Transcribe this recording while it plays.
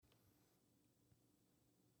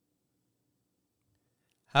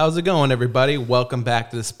How's it going, everybody? Welcome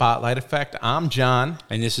back to the Spotlight Effect. I'm John.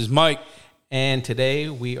 And this is Mike. And today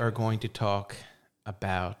we are going to talk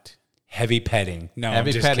about Heavy petting. No,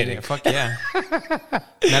 heavy I'm just petting. kidding. Fuck yeah.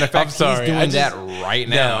 Matter of fact, sorry. he's doing that right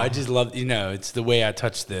now. No, I just love, it's the way I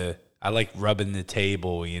touch I like rubbing the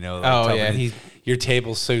table, like Oh, yeah, your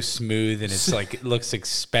table's so smooth and it's like, it looks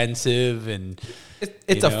expensive and...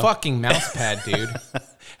 It's a fucking mouse pad, dude.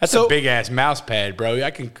 That's a big-ass mouse pad, bro. I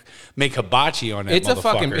can make hibachi on that It's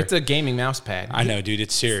a gaming mouse pad. I know, dude.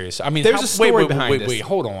 It's serious. I mean, there's a story behind this. Wait,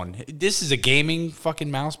 hold on. This is a gaming fucking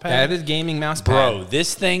mouse pad? That is gaming mouse pad. Bro,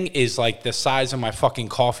 this thing is like the size of my fucking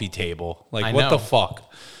coffee table. Like, what the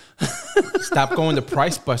fuck? Stop going to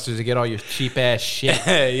Price Busters to get all your cheap-ass shit.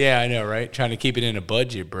 Yeah, I know, right? Trying to keep it in a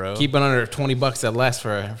budget, bro. Keep it under $20 or less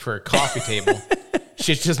for a coffee table.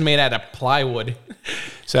 Shit's just made out of plywood.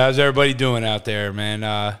 So how's everybody doing out there,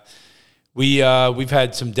 man? We've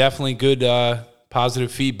had some definitely good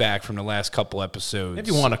positive feedback from the last couple episodes. If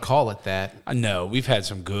you want to call it that. I know we've had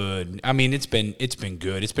some good. I mean, it's been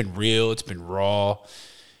good. It's been real. It's been raw.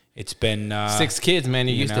 It's been 6 kids, man.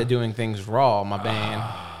 You're used to doing things raw, my man.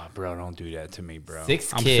 Bro, don't do that to me, bro.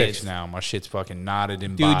 6 I'm kids. Fixed now. My shit's fucking knotted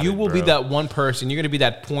and dude. botted, You will bro. be that one person. You're gonna be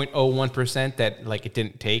that 0.01% that like it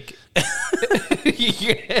didn't take.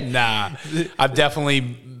 Nah, I've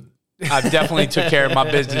definitely took care of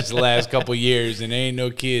my business the last couple years, and there ain't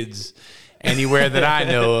no kids anywhere that I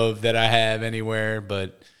know of that I have anywhere.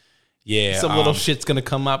 But yeah, some little shit's gonna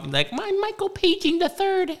come up like my Michael Paging the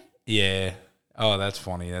third. Yeah. Oh, that's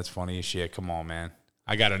funny. That's funny as shit. Come on, man.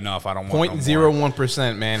 I got enough. I don't want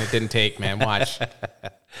 0.01%, man. It didn't take, man. Watch.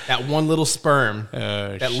 That one little sperm,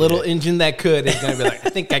 that little engine that could is going to be like, I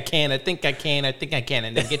think I can,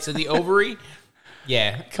 and then gets to the ovary.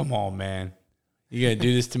 Yeah. Come on, man. You going to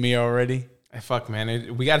do this to me already? Fuck,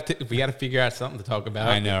 man. We got to figure out something to talk about.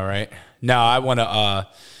 I know, right? No, I want to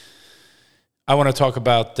talk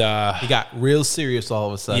about... You got real serious all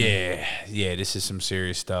of a sudden. Yeah, this is some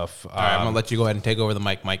serious stuff. All right, I'm going to let you go ahead and take over the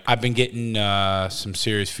mic, Mike. I've been getting some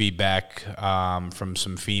serious feedback from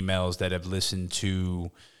some females that have listened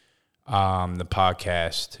to the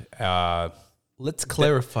podcast. Let's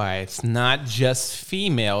clarify. It's not just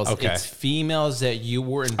females. Okay. It's females that you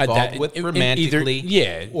were involved with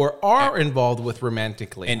romantically. Or are involved with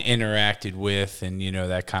romantically. And interacted with and,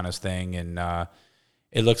 that kind of thing. And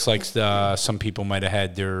it looks like some people might have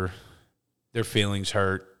had their feelings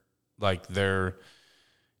hurt. Like they're,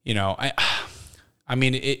 I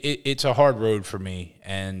mean, it's a hard road for me.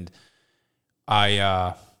 And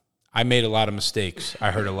I made a lot of mistakes. I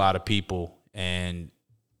hurt a lot of people. And,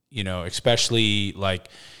 especially like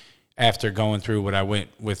after going through what I went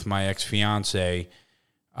with my ex-fiance,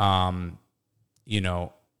 I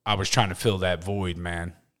was trying to fill that void,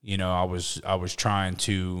 man. I was trying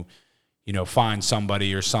to, find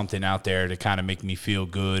somebody or something out there to kind of make me feel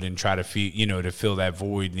good and try to feel, to fill that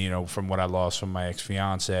void, from what I lost from my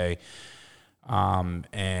ex-fiance.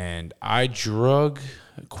 And I drug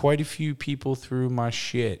quite a few people through my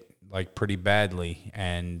shit. Like pretty badly,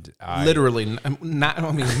 and literally,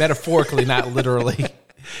 metaphorically, not literally.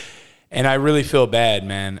 And I really feel bad,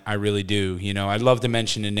 man. I really do. I'd love to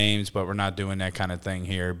mention the names, but we're not doing that kind of thing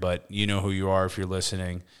here. But you know who you are if you're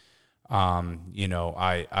listening. I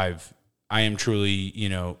am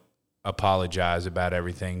truly, apologize about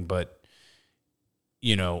everything, but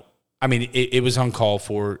it was uncalled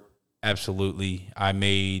for. Absolutely,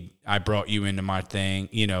 I brought you into my thing,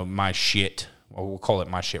 my shit. Well, we'll call it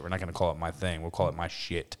my shit. We're not going to call it my thing. We'll call it my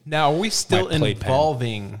shit. Now, are we still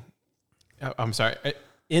involving... I'm sorry.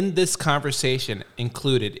 In this conversation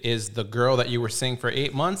included is the girl that you were seeing for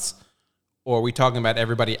 8 months? Or are we talking about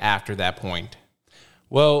everybody after that point?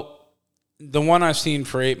 Well, the one I've seen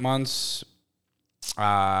for 8 months,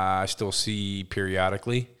 I still see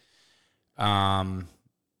periodically.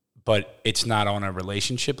 But it's not on a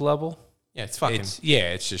relationship level. Yeah, it's fucking...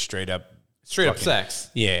 It's just straight up... Straight up sex.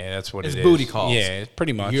 Yeah, that's what it is. It's booty calls. Yeah,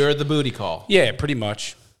 pretty much. You're the booty call. Yeah, pretty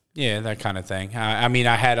much. Yeah, that kind of thing.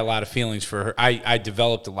 I had a lot of feelings for her. I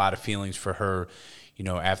developed a lot of feelings for her,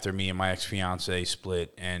 after me and my ex-fiance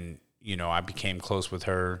split. And, I became close with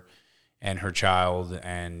her and her child.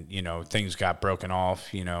 And, things got broken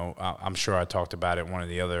off. I'm sure I talked about it in one of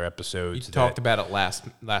the other episodes. You talked about it last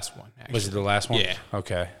one, actually. Was it the last one? Yeah.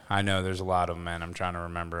 Okay. I know there's a lot of them, man. I'm trying to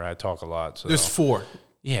remember. I talk a lot. So. There's 4.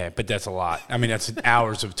 Yeah, but that's a lot. I mean, that's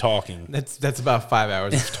hours of talking. That's about 5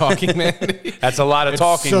 hours of talking, man. That's a lot of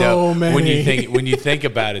talking, so though. Many. When you think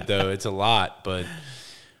about it, though, it's a lot. But,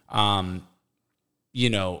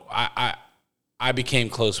 I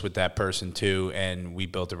became close with that person too, and we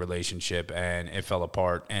built a relationship, and it fell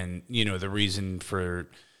apart. And the reason for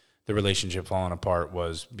the relationship falling apart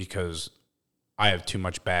was because I have too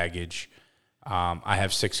much baggage. I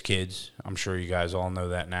have 6 kids. I'm sure you guys all know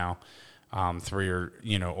that now. 3 are,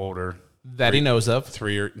 older. That he knows of.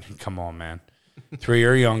 3 are, come on, man. 3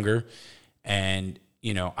 are younger. And,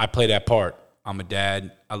 I play that part. I'm a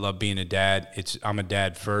dad. I love being a dad. I'm a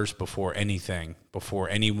dad first before anything, before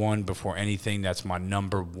anyone, before anything. That's my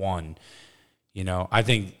number one. I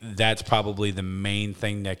think that's probably the main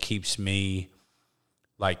thing that keeps me,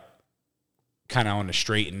 like, kind of on the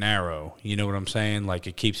straight and narrow. You know what I'm saying? Like,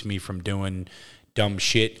 it keeps me from doing dumb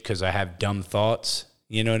shit because I have dumb thoughts.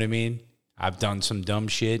 You know what I mean? I've done some dumb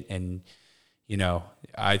shit, and,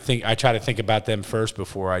 I try to think about them first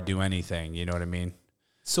before I do anything. You know what I mean?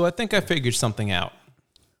 So I think I figured something out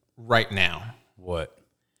right now. What?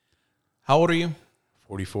 How old are you?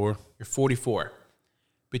 44. You're 44.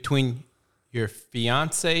 Between your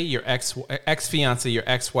fiance, your ex-fiance, your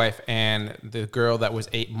ex-wife, and the girl that was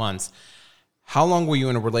 8 months, how long were you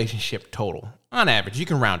in a relationship total? On average, you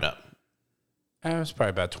can round up. It was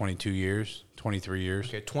probably about 22 years, 23 years.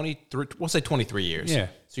 Okay, 23. We'll say 23 years. Yeah.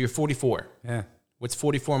 So you're 44. Yeah. What's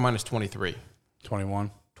 44 minus 23?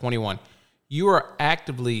 21. 21. You are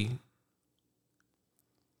actively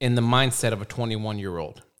in the mindset of a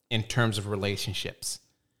 21-year-old in terms of relationships.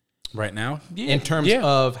 Right now? Yeah. In terms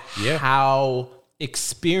of how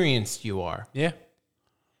experienced you are. Yeah.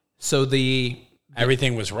 So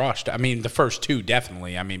everything was rushed. I mean, the first 2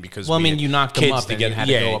 definitely. I mean, because you knocked them up and you had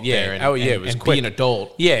to go up there and, it was quick. Be an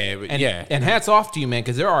adult. Yeah, And hats off to you, man,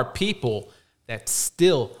 because there are people that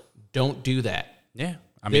still don't do that. Yeah.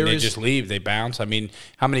 I mean, they just leave. They bounce. I mean,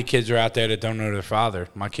 how many kids are out there that don't know their father?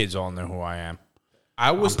 My kids all know who I am.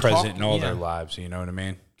 I'm present in all their lives. You know what I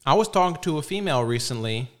mean? I was talking to a female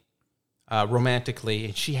recently, romantically,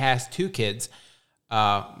 and she has 2 kids.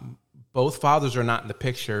 Both fathers are not in the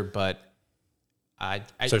picture, but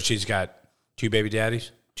so she's got 2 baby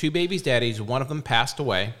daddies? 2 baby daddies. One of them passed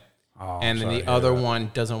away, and then the other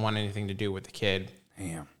one doesn't want anything to do with the kid.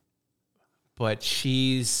 Damn. But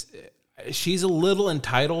she's a little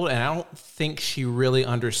entitled, and I don't think she really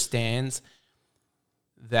understands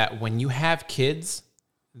that when you have kids,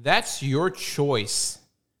 that's your choice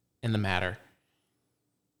in the matter.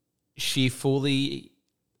 She fully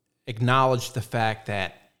acknowledged the fact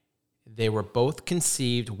that they were both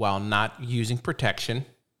conceived while not using protection.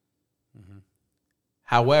 Mm-hmm.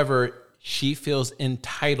 However, she feels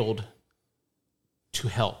entitled to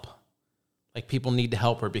help. Like, people need to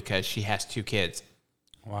help her because she has 2 kids.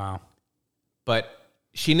 Wow. But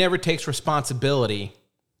she never takes responsibility,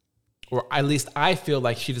 or at least I feel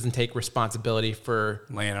like she doesn't take responsibility for...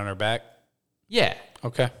 Laying on her back? Yeah.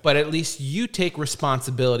 Okay. But at least you take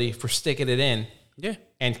responsibility for sticking it in. Yeah.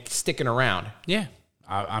 And sticking around. Yeah.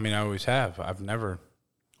 I mean, I always have. I've never...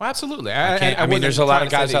 Well, absolutely. I mean, there's a lot of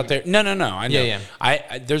guys out there... No. I know.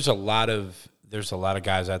 Yeah. There's a lot of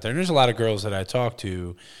guys out there, and there's a lot of girls that I talk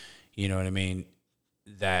to, you know what I mean,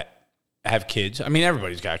 that have kids. I mean,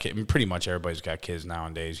 everybody's got kids. I mean, pretty much everybody's got kids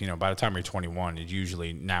nowadays. By the time you're 21, it's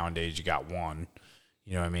usually nowadays you got one.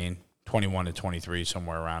 You know what I mean? 21 to 23,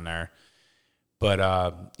 somewhere around there. But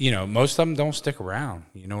most of them don't stick around.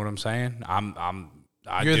 You know what I'm saying?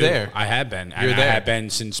 You're there. I have been. You're there. I have been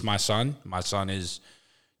since my son. My son is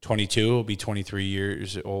 22. He'll be 23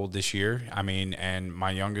 years old this year. I mean, and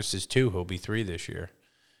my youngest is 2. He'll be 3 this year.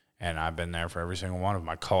 And I've been there for every single one of them.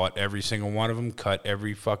 I caught every single one of them, cut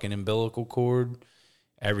every fucking umbilical cord,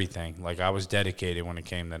 everything. Like, I was dedicated when it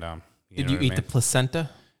came to them. Did you eat the placenta?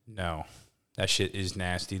 No. That shit is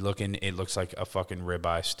nasty looking. It looks like a fucking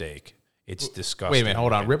ribeye steak. It's disgusting. Wait a minute,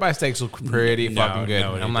 hold on. Ribeye steaks look pretty fucking good.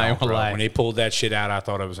 No, I'm not even gonna lie. When they pulled that shit out, I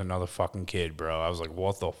thought it was another fucking kid, bro. I was like,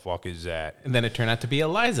 what the fuck is that? And then it turned out to be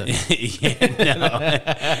Eliza. No,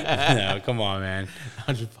 come on, man.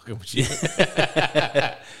 I'm just fucking with you.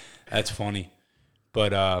 That's funny.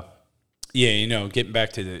 But getting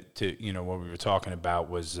back to what we were talking about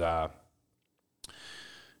was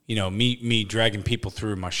me dragging people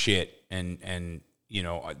through my shit, and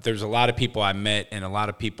there's a lot of people I met and a lot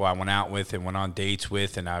of people I went out with and went on dates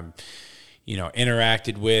with, and I've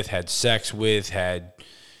interacted with, had sex with, I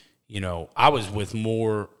was with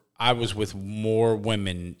more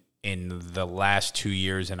women in the last 2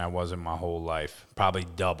 years than I was in my whole life, probably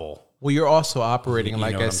double. Well, you're also operating,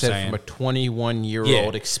 like I said, from a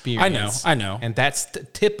 21-year-old experience. I know. And that's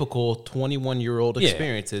typical 21-year-old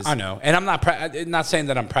experiences. I know. And I'm not saying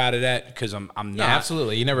that I'm proud of that, because I'm not. Yeah,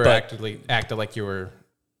 absolutely. You never acted like you were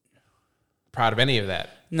proud of any of that.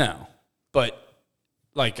 No. But,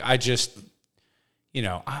 like, I just,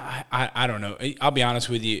 I don't know. I'll be honest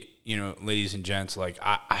with you, ladies and gents, like,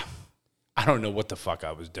 I don't know what the fuck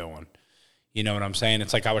I was doing. You know what I'm saying?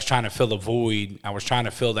 It's like I was trying to fill a void. I was trying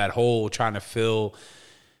to fill that hole, trying to fill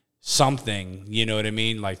something. You know what I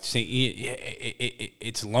mean? Like, see,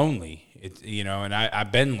 it's lonely. It's, you know, and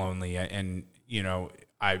I've been lonely, and you know,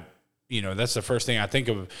 that's the first thing I think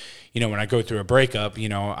of. You know, when I go through a breakup, you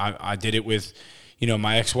know, I did it with, you know,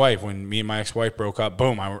 my ex-wife. When me and my ex-wife broke up,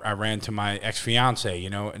 boom, I ran to my ex-fiance, you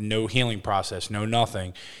know, no healing process, no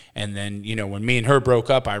nothing. And then, you know, when me and her broke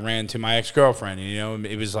up, I ran to my ex-girlfriend, and, you know,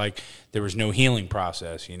 it was like there was no healing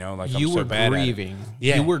process, you know, like you I'm so were bad grieving. at it.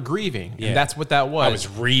 Yeah. You were grieving, Yeah. and that's what that was. I was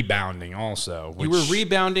rebounding also. You were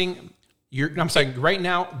rebounding. I'm saying right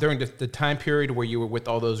now, during the time period where you were with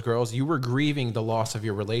all those girls, you were grieving the loss of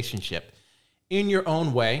your relationship in your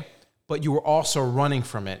own way, but you were also running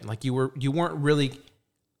from it. Like you weren't really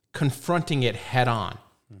confronting it head on.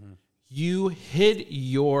 Mm-hmm. You hid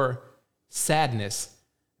your sadness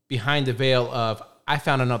behind the veil of, I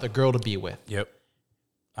found another girl to be with. Yep.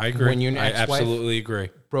 I agree. When your ex-wife absolutely agree.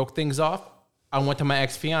 broke things off, I went to my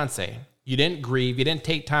ex-fiance. You didn't grieve. You didn't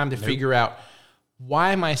take time to figure out,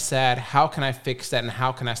 why am I sad? How can I fix that? And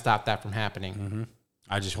how can I stop that from happening? Mm-hmm.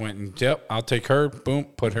 I just went and, yep, I'll take her, boom,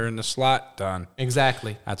 put her in the slot, done.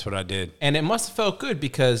 Exactly. That's what I did. And it must have felt good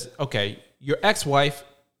because, okay, your ex-wife,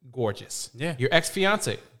 gorgeous. Yeah. Your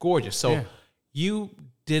ex-fiance, gorgeous. So you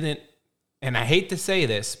didn't, and I hate to say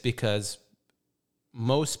this because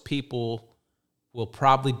most people will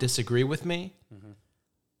probably disagree with me,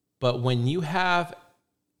 but when you have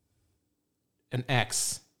an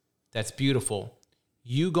ex that's beautiful,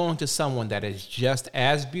 you going to someone that is just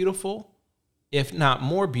as beautiful, if not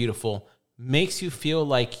more beautiful, makes you feel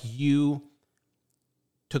like you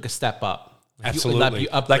took a step up. Absolutely.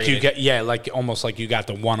 Like you get, like almost like you got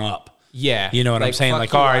the one up. Yeah. You know what I'm saying?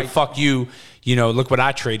 Like, all right, fuck you. You know, look what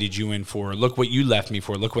I traded you in for. Look what you left me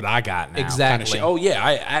for. Look what I got now. Exactly. Oh, yeah,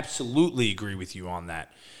 I absolutely agree with you on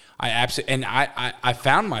that. I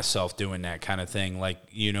found myself doing that kind of thing, like,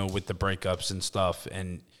 you know, with the breakups and stuff,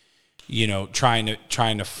 and, you know, trying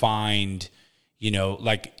to find, you know,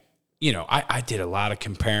 like, you know, I did a lot of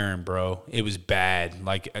comparing, bro. It was bad.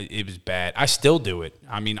 Like, it was bad. I still do it.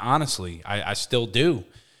 I mean, honestly, I still do.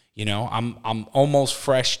 You know, I'm almost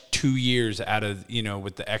fresh 2 years out of, you know,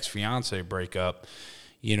 with the ex-fiance breakup.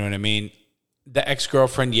 You know what I mean? The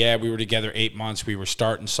ex-girlfriend, yeah, we were together 8 months. We were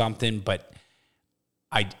starting something, but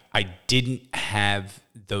I didn't have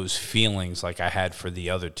those feelings like I had for the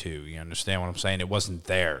other two. You understand what I'm saying? It wasn't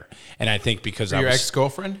there. And I think because your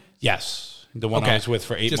ex-girlfriend? Yes. The one I was with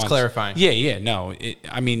for 8 months. Just clarifying. Yeah. No,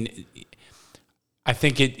 I mean, I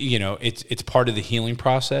think it's part of the healing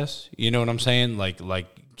process. You know what I'm saying? Like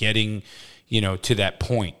getting, you know, to that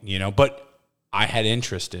point, you know, but I had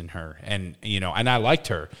interest in her, and, you know, and I liked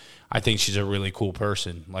her. I think she's a really cool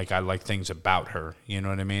person. Like, I like things about her. You know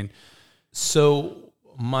what I mean? So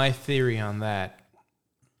my theory on that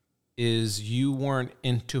is you weren't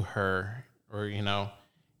into her, or, you know,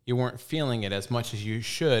 you weren't feeling it as much as you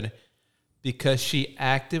should because she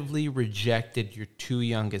actively rejected your two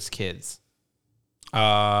youngest kids.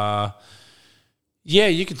 Yeah,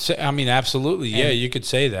 you could say, I mean, absolutely. Yeah, you could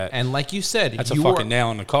say that. And like you said, that's a fucking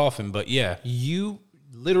nail in the coffin, but yeah. You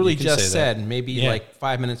literally just said, maybe like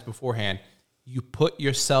 5 minutes beforehand, you put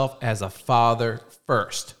yourself as a father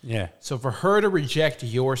first. Yeah. So for her to reject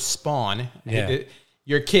your spawn,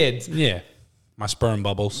 your kids. Yeah. My sperm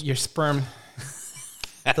bubbles. Your sperm,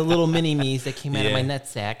 the little mini-me's that came out of my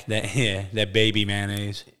nutsack. That baby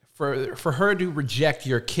mayonnaise. For her to reject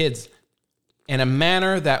your kids in a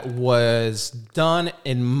manner that was done,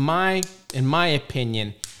 in my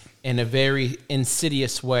opinion, in a very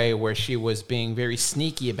insidious way, where she was being very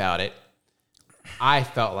sneaky about it. I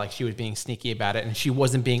felt like she was being sneaky about it, and she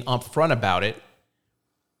wasn't being upfront about it.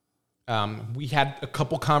 We had a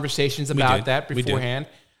couple conversations about that beforehand.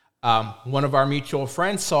 One of our mutual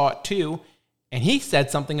friends saw it too, and he said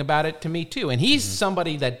something about it to me too. And he's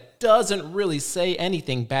somebody that doesn't really say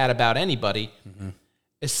anything bad about anybody.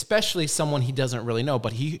 Especially someone he doesn't really know,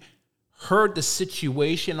 but he heard the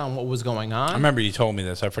situation on what was going on. I remember you told me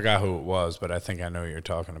this. I forgot who it was, but I think I know what you're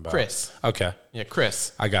talking about. Chris. Okay. Yeah,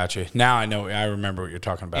 Chris. I got you. Now I know. I remember what you're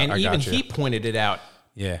talking about. And even he pointed it out.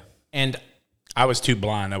 Yeah. And I was too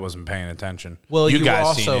blind. I wasn't paying attention. Well, you guys were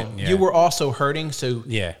also seen it. Yeah. you were also hurting, so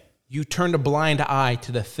yeah, you turned a blind eye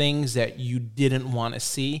to the things that you didn't want to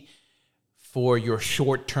see for your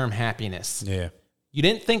short-term happiness. Yeah. You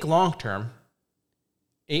didn't think long-term.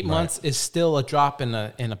 8 months is still a drop in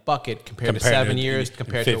a bucket compared to 7 years,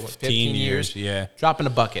 compared to 15 years. Yeah. Drop in a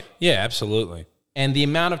bucket. Yeah, absolutely. And the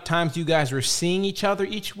amount of times you guys were seeing each other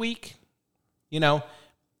each week, you know,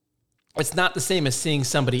 it's not the same as seeing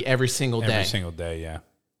somebody every single day. Every single day, yeah.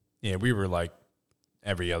 Yeah, we were like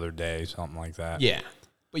every other day, something like that. Yeah.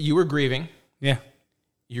 But you were grieving. Yeah.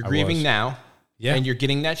 You're grieving now. Yeah. And you're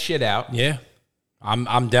getting that shit out. Yeah.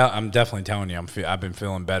 I'm definitely telling you, I've been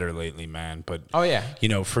feeling better lately, man. But oh yeah, you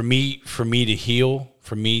know, for me to heal,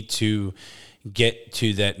 for me to get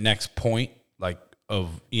to that next point, like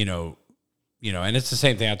of you know, and it's the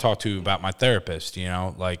same thing I talked to about my therapist. You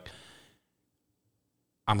know, like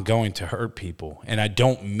I'm going to hurt people, and I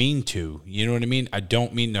don't mean to. You know what I mean? I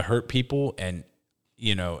don't mean to hurt people, and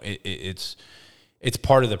you know, it's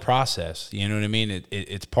part of the process. You know what I mean?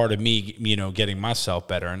 It's part of me, you know, getting myself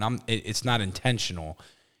better. And it's not intentional,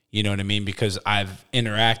 you know what I mean? Because I've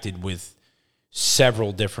interacted with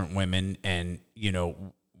several different women and, you know,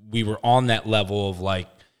 we were on that level of like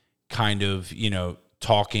kind of, you know,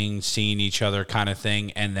 talking, seeing each other kind of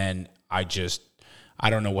thing. And then I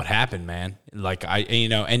don't know what happened, man. Like you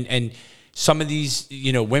know, and some of these,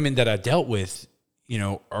 you know, women that I dealt with, you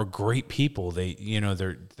know, are great people. They, you know,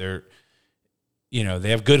 they're, you know, they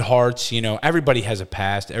have good hearts. You know, everybody has a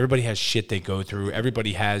past. Everybody has shit they go through.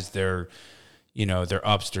 Everybody has their, you know, their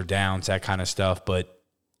ups, their downs, that kind of stuff. But,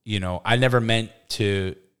 you know, I never meant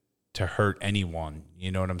to hurt anyone.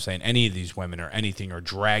 You know what I'm saying? Any of these women or anything, or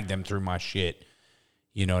drag them through my shit.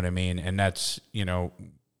 You know what I mean? And that's, you know,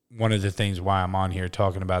 one of the things why I'm on here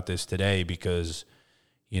talking about this today, because,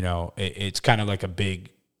 you know, it's kind of like a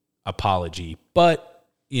big apology. But,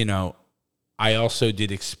 you know, I also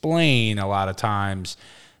did explain a lot of times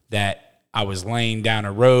that I was laying down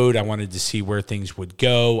a road. I wanted to see where things would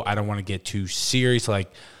go. I don't want to get too serious.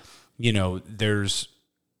 Like, you know, there's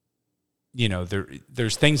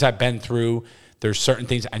things I've been through. There's certain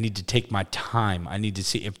things I need to take my time. I need to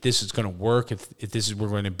see if this is going to work, if this is where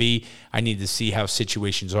we're going to be. I need to see how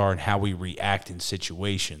situations are and how we react in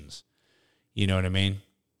situations. You know what I mean?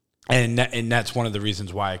 And that's one of the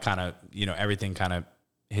reasons why I kind of, you know, everything kind of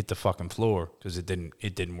hit the fucking floor, because it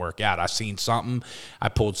didn't work out. I seen something, I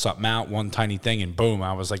pulled something out, one tiny thing, and boom,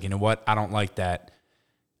 I was like, you know what? I don't like that.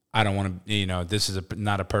 I don't want to, you know, this is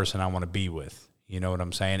not a person I want to be with. You know what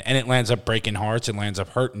I'm saying? And it lands up breaking hearts. It lands up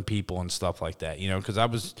hurting people and stuff like that, you know, because I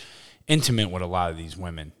was intimate with a lot of these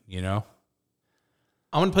women, you know?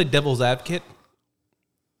 I'm going to play devil's advocate.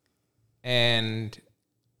 And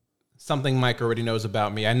something Mike already knows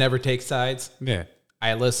about me. I never take sides. Yeah.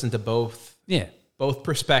 I listen to both. Yeah. Both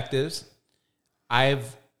perspectives.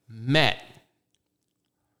 I've met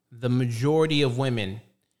the majority of women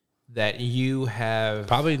that you have.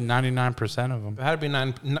 Probably 99% of them. How to be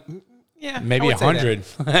yeah, maybe 100.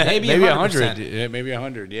 Maybe 100. Yeah, maybe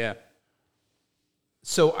 100. Yeah.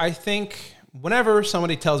 So I think whenever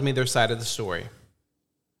somebody tells me their side of the story,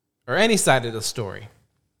 or any side of the story,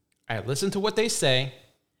 I listen to what they say,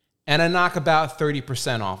 and I knock about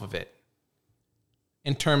 30% off of it.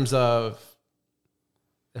 In terms of,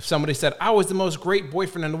 if somebody said, I was the most great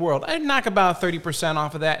boyfriend in the world, I'd knock about 30%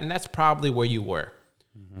 off of that, and that's probably where you were.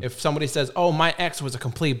 Mm-hmm. If somebody says, oh, my ex was a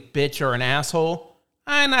complete bitch or an asshole,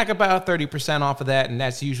 I knock about 30% off of that, and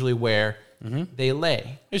that's usually where they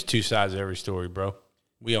lay. There's two sides of every story, bro.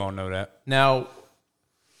 We all know that. Now,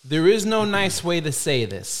 there is no nice way to say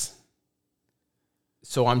this,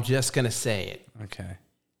 so I'm just going to say it. Okay.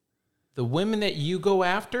 The women that you go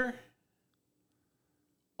after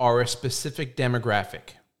are a specific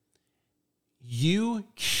demographic. You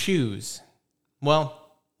choose. Well,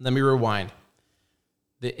 let me rewind.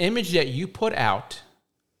 The image that you put out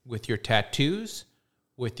with your tattoos,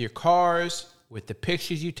 with your cars, with the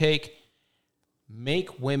pictures you take,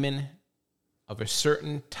 make women of a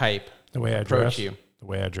certain type the way approach I dress, you. The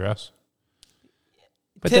way I dress.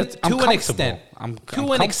 But to an extent. I'm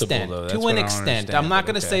to an extent. Though. To an extent. I'm not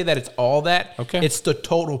going to say that it's all that. Okay. It's the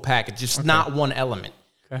total package. It's not one element.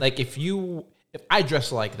 Okay. Like if I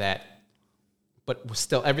dress like that, but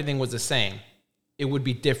still everything was the same, it would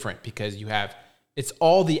be different, because it's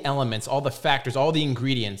all the elements, all the factors, all the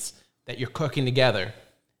ingredients that you're cooking together,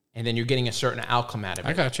 and then you're getting a certain outcome out of it.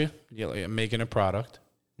 I got you. You're making a product.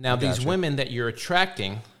 Now, these women that you're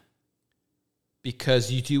attracting,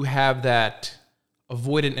 because you do have that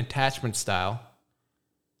avoidant attachment style,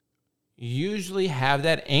 usually have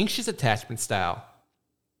that anxious attachment style.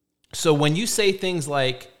 So when you say things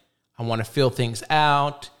like, I want to feel things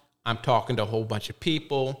out, I'm talking to a whole bunch of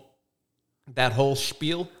people, that whole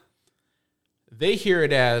spiel, they hear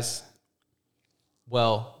it as,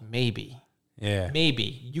 well, maybe. Yeah. Maybe.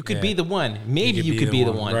 You could be the one. Maybe you could be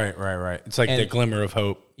the one. Right. It's like the glimmer of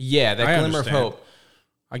hope. Yeah, that glimmer of hope.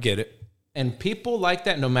 I get it. And people like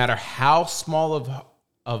that, no matter how small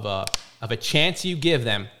of a chance you give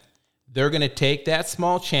them, they're going to take that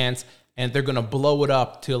small chance and they're going to blow it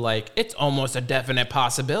up to like, it's almost a definite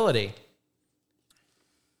possibility.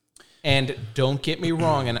 And don't get me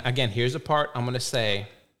wrong. And again, here's the part I'm going to say.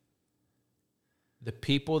 The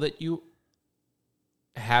people that you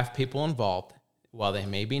have people involved, while they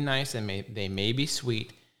may be nice and they may be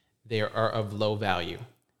sweet, they are of low value.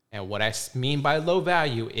 And what I mean by low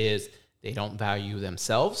value is they don't value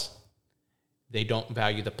themselves. They don't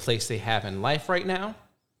value the place they have in life right now.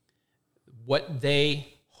 What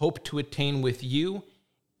they hope to attain with you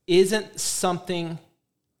isn't something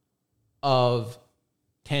of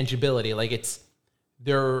tangibility. Like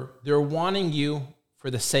they're wanting you for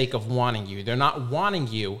the sake of wanting you. They're not wanting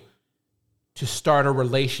you to start a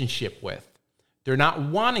relationship with. They're not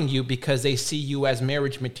wanting you because they see you as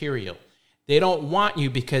marriage material. They don't want you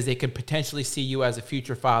because they could potentially see you as a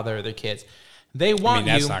future father of their kids. They want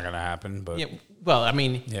you. That's not going to happen. But yeah, well,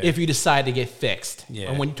 if you decide to get fixed. Yeah.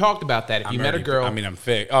 And when you talked about that, if you met a girl. I'm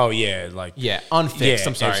fixed. Oh, yeah. Unfixed.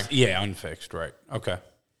 I'm sorry. Unfixed. Right. Okay.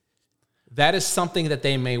 That is something that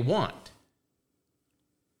they may want.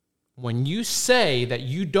 When you say that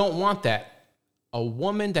you don't want that, a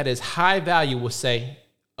woman that is high value will say,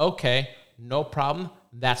 okay, no problem.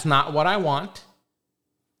 That's not what I want.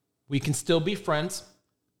 We can still be friends.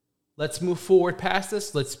 Let's move forward past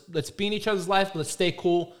this. Let's be in each other's life. Let's stay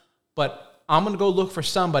cool. But I'm going to go look for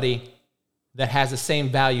somebody that has the same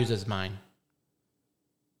values as mine.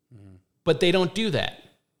 Mm. But they don't do that.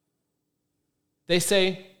 They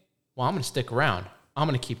say, well, I'm going to stick around. I'm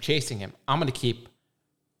going to keep chasing him. I'm going to keep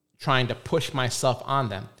trying to push myself on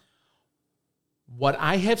them. What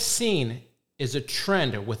I have seen is a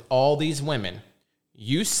trend with all these women.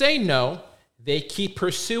 You say no, they keep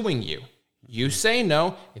pursuing you. You say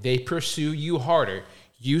no, they pursue you harder.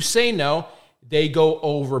 You say no, they go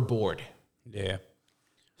overboard. Yeah.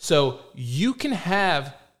 So you can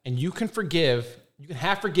have and you can forgive. You can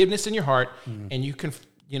have forgiveness in your heart, and you can,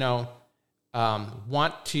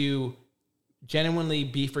 want to genuinely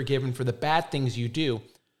be forgiven for the bad things you do,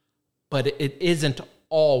 but it isn't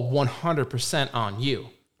all 100% on you.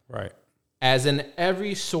 Right. As in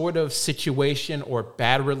every sort of situation or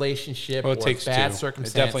bad relationship or bad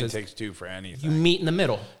circumstances. It definitely takes two for anything. You meet in the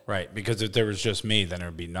middle. Right, because if there was just me, then there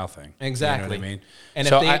would be nothing. Exactly. You know what I mean? And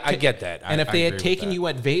so I get that. And if they had taken you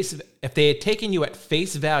at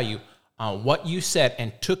face value on what you said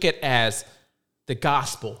and took it as the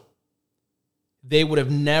gospel, they would have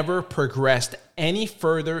never progressed any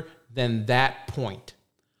further than that point.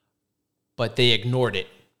 But they ignored it.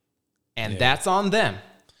 And that's on them.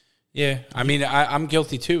 Yeah, I mean, I'm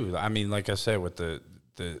guilty too. I mean, like I said, with the.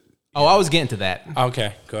 I was getting to that.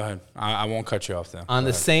 Okay, go ahead. I won't cut you off then. On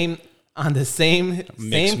the same coin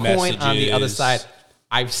on the other side,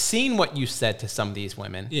 I've seen what you said to some of these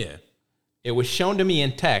women. Yeah, it was shown to me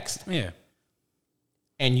in text. Yeah,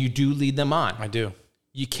 and you do lead them on. I do.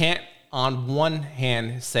 You can't, on one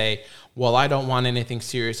hand, say, "Well, I don't want anything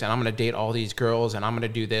serious, and I'm going to date all these girls, and I'm going to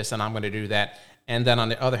do this, and I'm going to do that," and then on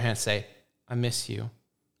the other hand, say, "I miss you.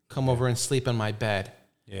 Come over and sleep in my bed.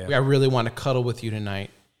 Yeah, I really want to cuddle with you tonight."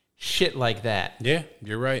 Shit like that. Yeah,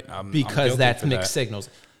 you're right. Because that's mixed signals.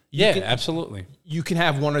 Absolutely. You can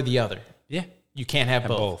have one or the other. Yeah. You can't have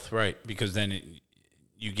both. Right. Because then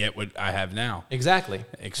you get what I have now. Exactly.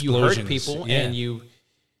 Explosions. You hurt people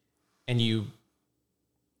and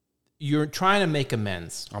you're trying to make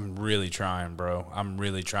amends. I'm really trying, bro. I'm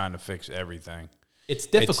really trying to fix everything. It's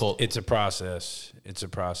difficult. It's a process. It's a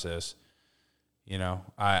process. You know,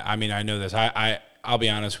 I mean, I know this. I'll be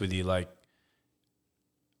honest with you. Like,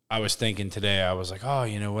 I was thinking today, I was like, oh,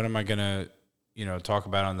 what am I going to, talk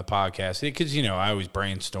about on the podcast? Because, I always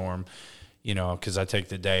brainstorm, because I take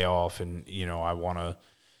the day off and, I want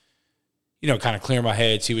to, kind of clear my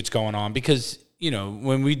head, see what's going on. Because,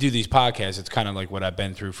 when we do these podcasts, it's kind of like what I've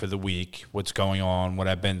been through for the week, what's going on, what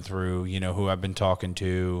I've been through, who I've been talking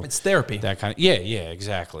to. It's therapy. That kind of, yeah,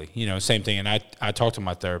 exactly. Same thing. And I talk to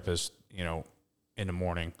my therapist, in the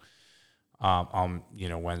morning. On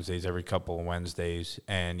Wednesdays, every couple of Wednesdays,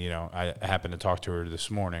 and I happened to talk to her this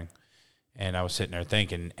morning, and I was sitting there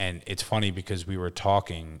thinking, and it's funny because we were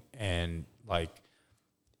talking, and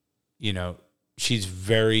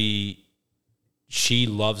she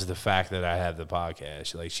loves the fact that I have the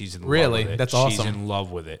podcast. Like, she's in love with it. That's awesome. She's in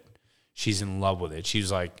love with it. She's in love with it. She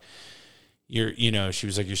was like, she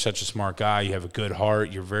was like, you're such a smart guy. You have a good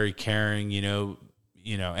heart. You're very caring. And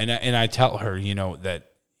I tell her, that.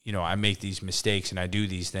 I make these mistakes and I do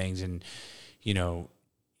these things, and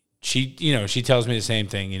she tells me the same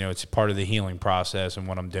thing. It's part of the healing process and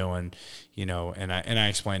what I'm doing. And I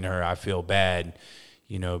explain to her I feel bad,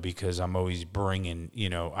 because I'm always bringing.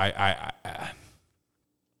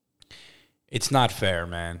 It's not fair,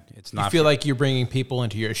 man. It's not. You feel like you're bringing people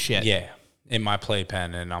into your shit. Yeah, in my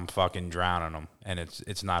playpen and I'm fucking drowning them, and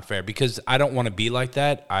it's not fair because I don't want to be like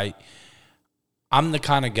that. I'm the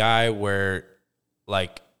kind of guy where,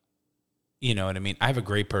 like, you know what I mean? I have a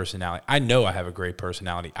great personality. I know I have a great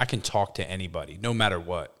personality. I can talk to anybody, no matter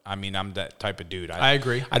what. I mean, I'm that type of dude. I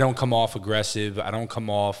agree. I don't come off aggressive. I don't come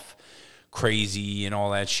off crazy and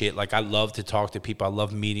all that shit. Like, I love to talk to people. I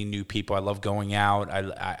love meeting new people. I love going out.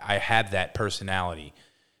 I have that personality.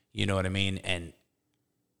 You know what I mean? And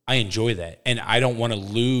I enjoy that. And I don't want to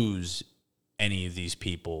lose any of these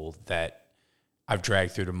people that I've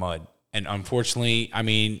dragged through the mud. And unfortunately, I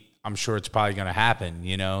mean, I'm sure it's probably going to happen,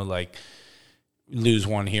 you know, like lose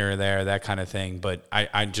one here or there, that kind of thing. But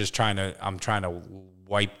I'm trying to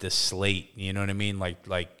wipe the slate, you know what I mean?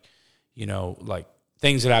 Like, you know, like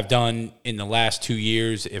things that I've done in the last 2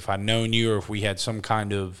 years, if I'd known you or if we had some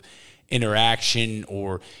kind of interaction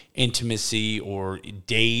or intimacy or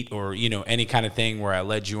date or, you know, any kind of thing where I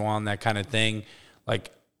led you on, that kind of thing,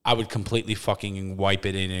 like I would completely fucking wipe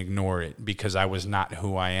it and ignore it because I was not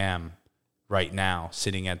who I am right now,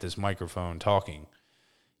 sitting at this microphone talking.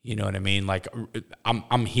 You know what I mean? Like,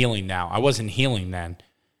 I'm healing now. I wasn't healing then.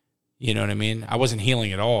 You know what I mean? I wasn't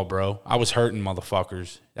healing at all, bro. I was hurting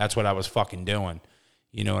motherfuckers. That's what I was fucking doing.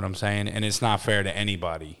 You know what I'm saying? And it's not fair to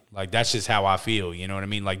anybody. Like, that's just how I feel. You know what I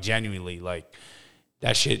mean? Like, genuinely, like,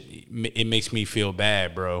 that shit, it makes me feel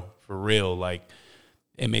bad, bro. For real. Like,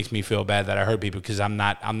 it makes me feel bad that I hurt people because I'm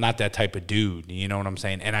not that type of dude. You know what I'm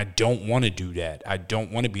saying? And I don't want to do that. I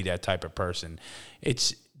don't want to be that type of person.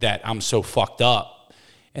 It's that I'm so fucked up.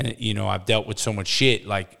 And, you know, I've dealt with so much shit.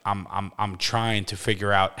 Like, I'm trying to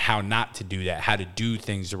figure out how not to do that, how to do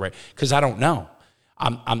things the right, because I don't know.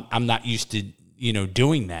 I'm not used to, you know,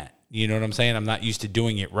 doing that. You know what I'm saying? I'm not used to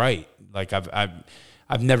doing it right. Like,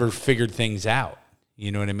 I've never figured things out.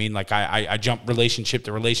 You know what I mean? Like, I jump relationship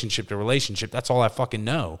to relationship to relationship. That's all I fucking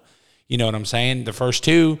know. You know what I'm saying? The first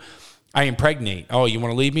two, I impregnate. Oh, you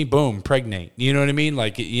want to leave me? Boom, impregnate. You know what I mean?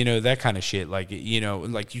 Like, you know, that kind of shit. Like, you know,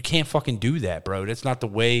 like you can't fucking do that, bro. That's not the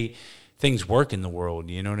way things work in the world.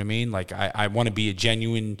 You know what I mean? Like, I want to be a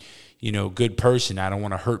genuine, you know, good person. I don't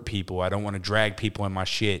want to hurt people. I don't want to drag people in my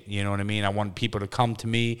shit. You know what I mean? I want people to come to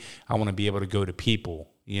me. I want to be able to go to people.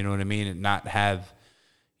 You know what I mean? And not have,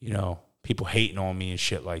 you know, people hating on me and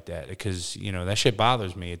shit like that. Because, you know, that shit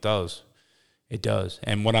bothers me. It does. It does.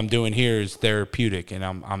 And what I'm doing here is therapeutic, and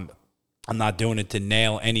I'm not doing it to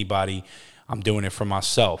nail anybody. I'm doing it for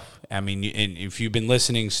myself. I mean, and if you've been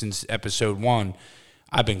listening since episode 1,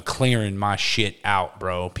 I've been clearing my shit out,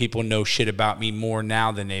 bro. People know shit about me more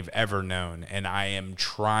now than they've ever known, and I am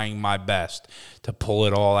trying my best to pull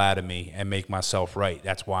it all out of me and make myself right.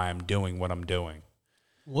 That's why I'm doing what I'm doing.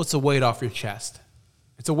 What's a weight off your chest?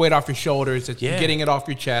 It's a weight off your shoulders. It's getting it off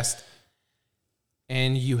your chest.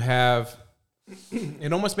 And you have,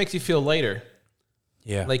 it almost makes you feel lighter.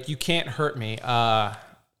 Yeah. Like, you can't hurt me. I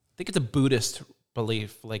think it's a Buddhist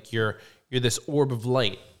belief. Like, you're this orb of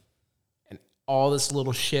light. And all this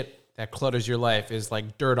little shit that clutters your life is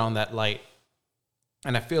like dirt on that light.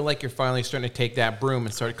 And I feel like you're finally starting to take that broom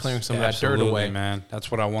and start clearing some of that dirt away. Man.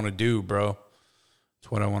 That's what I want to do, bro.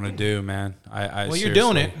 That's what I want to do, man. Well, you're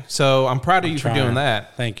doing it, so I'm proud of you for doing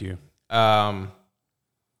that. Thank you. Again,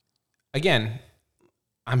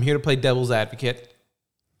 I'm here to play devil's advocate.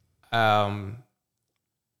 I'm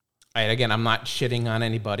not shitting on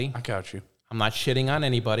anybody. I got you. I'm not shitting on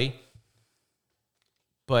anybody.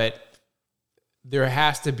 But there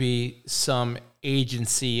has to be some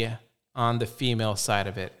agency on the female side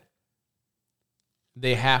of it.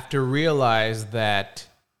 They have to realize that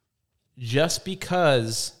just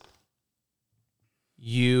because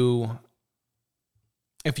if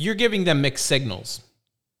you're giving them mixed signals,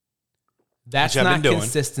 that's not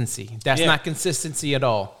consistency. That's not consistency at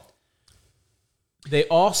all. They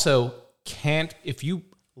also can't, if you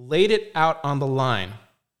laid it out on the line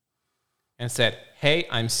and said, hey,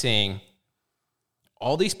 I'm seeing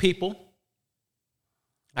all these people.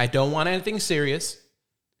 I don't want anything serious.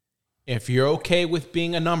 If you're okay with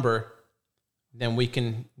being a number, then we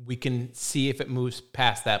can see if it moves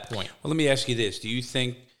past that point. Well, let me ask you this. Do you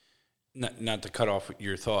think, not to cut off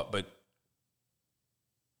your thought, but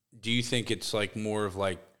do you think it's like more of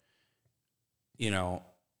like, you know,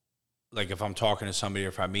 like if I'm talking to somebody or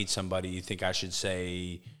if I meet somebody, you think I should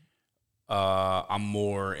say I'm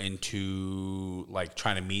more into like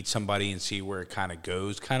trying to meet somebody and see where it kind of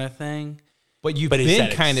goes kind of thing? But you've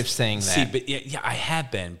been kind of saying that. See, but yeah, I have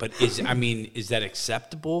been. But is that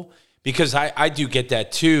acceptable? Because I do get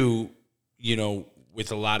that too, you know,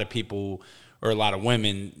 with a lot of people or a lot of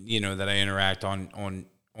women, you know, that I interact on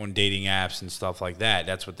dating apps and stuff like that.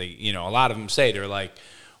 That's what they, you know, a lot of them say. They're like,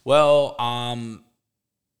 well,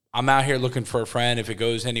 I'm out here looking for a friend. If it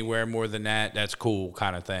goes anywhere more than that, that's cool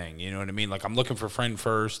kind of thing. You know what I mean? Like I'm looking for a friend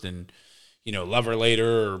first and, you know, lover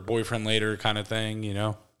later or boyfriend later kind of thing, you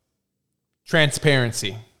know?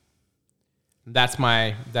 Transparency. That's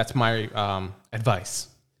my advice.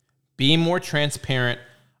 Be more transparent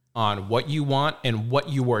on what you want and what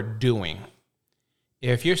you are doing.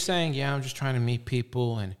 If you're saying, yeah, I'm just trying to meet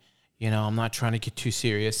people and, you know, I'm not trying to get too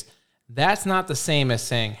serious, that's not the same as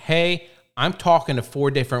saying, hey, I'm talking to 4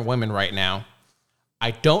 different women right now.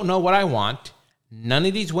 I don't know what I want. None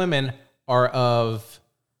of these women are none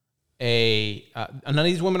of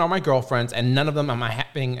these women are my girlfriends, and none of them am I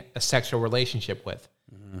having a sexual relationship with.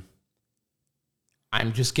 Mm-hmm.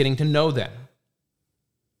 I'm just getting to know them.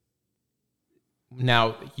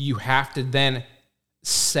 Now, you have to then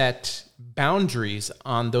set boundaries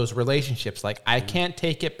on those relationships. Like, I can't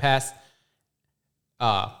take it past,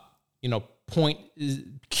 point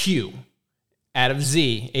Q out of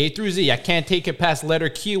Z, A through Z. I can't take it past letter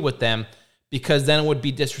Q with them because then it would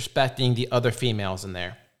be disrespecting the other females in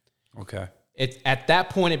there. Okay. At that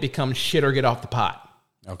point, it becomes shit or get off the pot.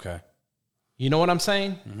 Okay. You know what I'm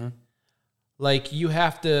saying? Mm-hmm. Like, you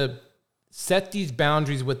have to set these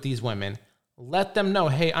boundaries with these women. Let them know,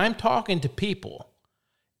 hey, I'm talking to people.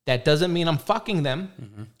 That doesn't mean I'm fucking them.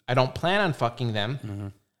 Mm-hmm. I don't plan on fucking them. Mm-hmm.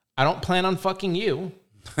 I don't plan on fucking you.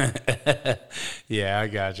 Yeah, I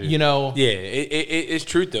got you. You know? Yeah, it's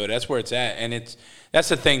truth, though. That's where it's at. And that's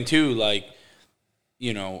the thing, too. Like,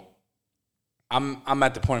 you know, I'm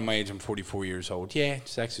at the point in my age, I'm 44 years old. Yeah,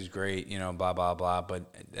 sex is great, you know, blah, blah, blah.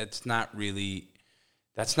 But that's not really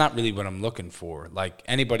what I'm looking for. Like,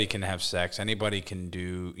 anybody can have sex. Anybody can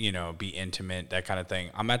do, you know, be intimate, that kind of thing.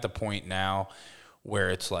 I'm at the point now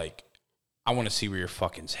where it's like, I want to see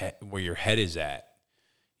where your head is at.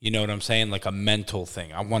 You know what I'm saying? Like a mental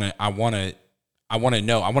thing. I want to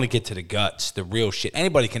know. I want to get to the guts, the real shit.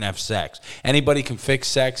 Anybody can have sex. Anybody can fix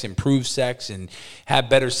sex, improve sex, and have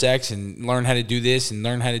better sex, and learn how to do this and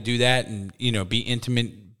learn how to do that, and, you know, be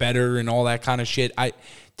intimate better and all that kind of shit.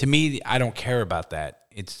 To me, I don't care about that.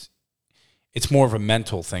 It's more of a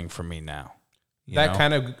mental thing for me now. That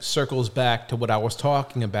kind of circles back to what I was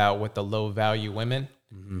talking about with the low value women,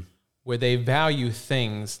 mm-hmm. where they value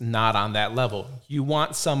things not on that level. You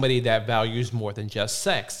want somebody that values more than just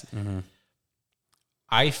sex. Mm-hmm.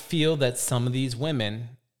 I feel that some of these women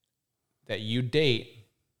that you date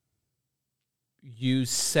use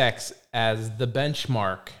sex as the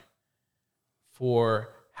benchmark for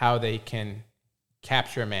how they can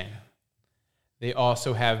capture a man. They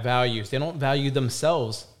also have values. They don't value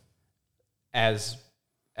themselves as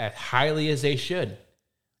highly as they should.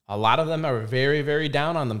 A lot of them are very, very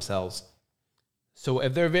down on themselves. So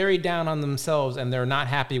if they're very down on themselves and they're not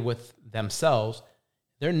happy with themselves,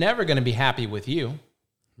 they're never going to be happy with you.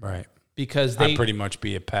 Right. Because I'd pretty much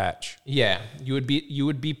be a patch. Yeah. You would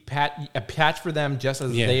be a patch for them just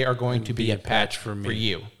as they are going to be a patch for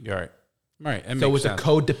you. You're right. Right. So it's a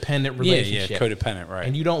codependent relationship. Yeah, codependent, right.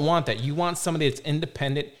 And you don't want that. You want somebody that's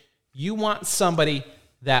independent. You want somebody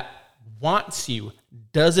that wants you,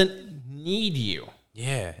 doesn't need you.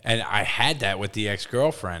 Yeah, and I had that with the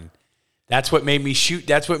ex-girlfriend. That's what made me shoot.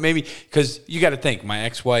 That's what made me, because you got to think, my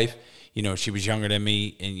ex-wife, you know, she was younger than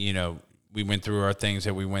me, and, you know, we went through our things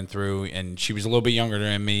that we went through, and she was a little bit younger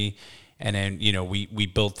than me, and then, you know, we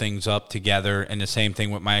built things up together, and the same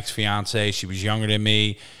thing with my ex-fiance. She was younger than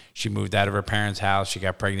me. She moved out of her parents' house. She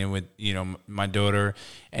got pregnant with, you know, my daughter,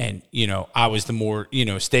 and, you know, I was the more, you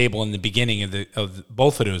know, stable in the beginning of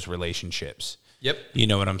both of those relationships. Yep. You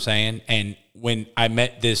know what I'm saying? And when I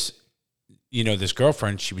met this, you know, this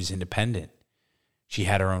girlfriend, she was independent. She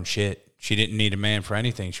had her own shit. She didn't need a man for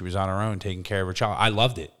anything. She was on her own, taking care of her child. I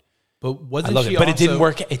loved it. But wasn't she But also... it didn't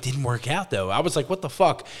work. It didn't work out, though. I was like, what the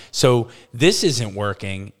fuck? So this isn't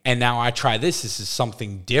working, and now I try this. This is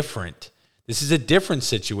something different. This is a different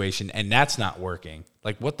situation, and that's not working.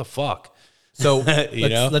 Like, what the fuck? So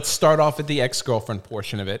let's start off at the ex-girlfriend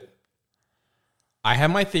portion of it. I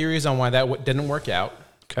have my theories on why that didn't work out.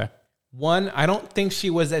 Okay. One, I don't think she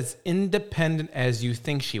was as independent as you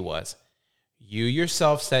think she was. You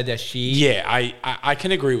yourself said that she... Yeah, I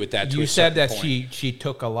can agree with that. You said that she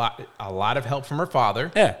took a lot of help from her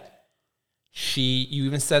father. Yeah. You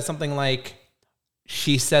even said something like,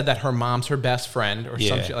 she said that her mom's her best friend or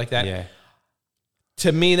some shit like that. Yeah.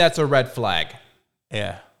 To me, that's a red flag.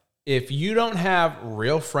 Yeah. If you don't have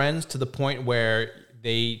real friends to the point where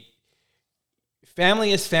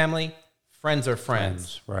family is family, friends are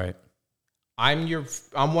friends. Right. I'm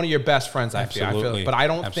one of your best friends, I feel. But I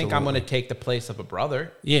don't think I'm going to take the place of a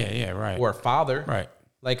brother. Yeah, right. Or a father. Right.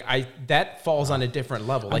 Like that falls on a different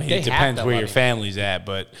level. Like it depends where your family's at,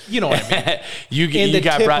 but you know what I mean. you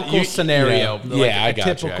got typical scenario, I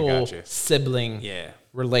got typical sibling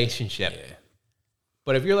relationship. Yeah.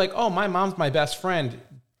 But if you're like, oh, my mom's my best friend,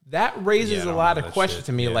 that raises a lot of questions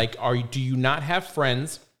to me. Yeah. Like, do you not have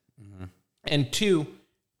friends? Mm-hmm. And 2,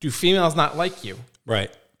 do females not like you?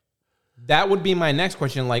 Right. That would be my next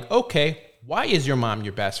question. Like, okay, why is your mom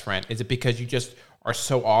your best friend? Is it because you just are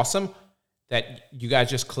so awesome that you guys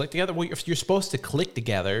just click together? Well, if you're supposed to click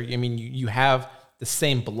together, I mean, you have the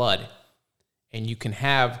same blood, and you can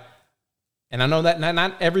have, and I know that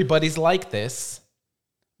not everybody's like this,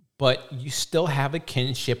 but you still have a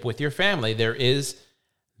kinship with your family. There is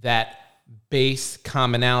that base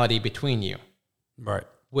commonality between you. Right.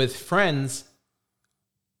 With friends,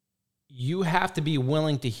 you have to be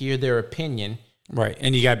willing to hear their opinion. Right,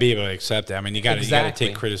 and you got to be able to accept it. I mean, you got to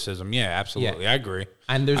take criticism. Yeah, absolutely, I agree.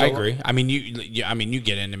 And I agree. I mean, you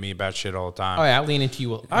get into me about shit all the time. Oh yeah, I lean into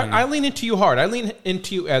you. I lean into you hard. I lean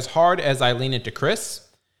into you as hard as I lean into Chris,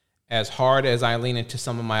 as hard as I lean into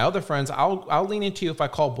some of my other friends. I'll lean into you if I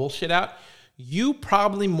call bullshit out. You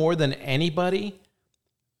probably more than anybody,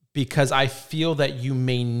 because I feel that you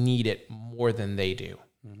may need it more than they do.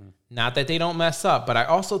 Mm-hmm. Not that they don't mess up, but I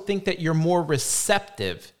also think that you're more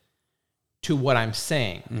receptive to what I'm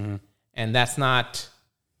saying. Mm-hmm. And that's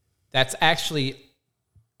actually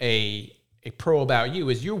a pro about you,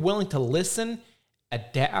 is you're willing to listen,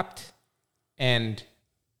 adapt, and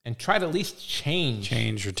try to at least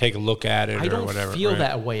change or take a look at it or whatever. I don't feel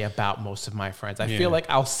that way about most of my friends. I feel like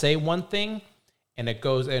I'll say one thing and it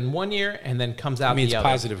goes in one ear and then comes out the other. It's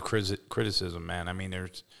positive criticism, man. I mean,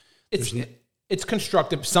 it's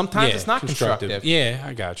constructive. Sometimes it's not constructive. Yeah,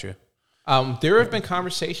 I got you. There have been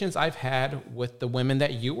conversations I've had with the women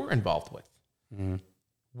that you were involved with, mm-hmm.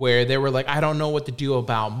 where they were like, I don't know what to do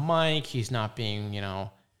about Mike. He's not being,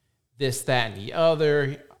 this, that, and the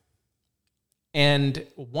other. And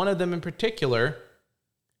one of them in particular,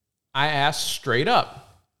 I asked straight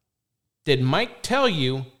up, did Mike tell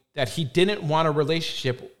you that he didn't want a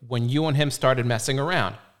relationship when you and him started messing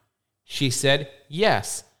around? She said,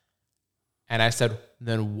 yes. And I said,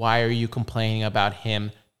 then why are you complaining about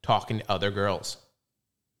him talking to other girls?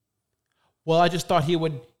 Well, I just thought he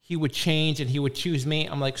would change and he would choose me.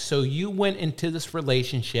 I'm like, so you went into this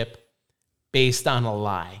relationship based on a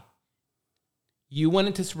lie. You went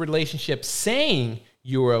into this relationship saying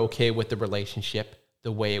you were okay with the relationship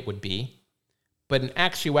the way it would be, but in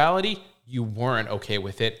actuality, you weren't okay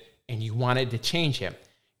with it and you wanted to change him.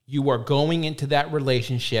 You are going into that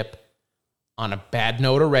relationship on a bad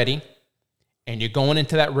note already, and you're going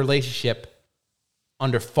into that relationship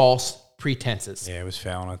under false pretenses. Yeah, it was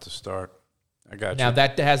failing at the start. I got you. Now,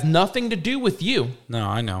 that has nothing to do with you. No,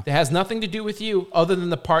 I know. It has nothing to do with you other than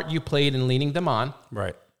the part you played in leading them on.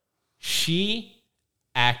 Right. She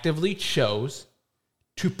actively chose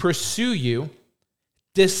to pursue you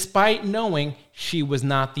despite knowing she was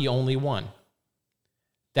not the only one.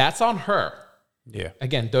 That's on her. Yeah.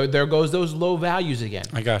 Again, there goes those low values again.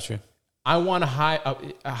 I got you. I want a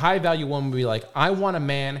high value woman to be like, I want a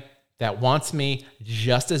man that wants me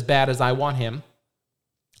just as bad as I want him.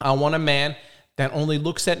 I want a man that only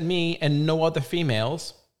looks at me and no other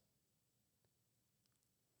females.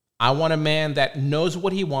 I want a man that knows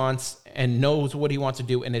what he wants and knows what he wants to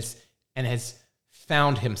do and has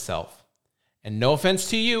found himself. And no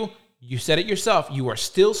offense to you, you said it yourself. You are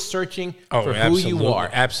still searching for who you are.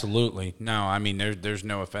 Absolutely. No, I mean, there's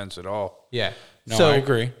no offense at all. Yeah. No, so I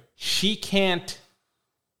agree. She can't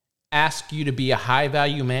ask you to be a high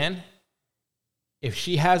value man if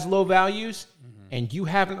she has low values and you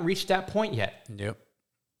haven't reached that point yet. Yep.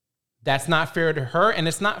 That's not fair to her, and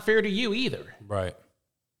it's not fair to you either. Right.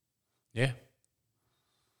 Yeah.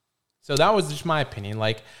 So that was just my opinion.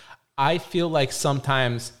 Like, I feel like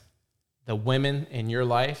sometimes the women in your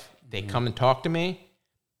life, they come and talk to me,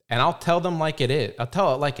 and I'll tell them like it is. I'll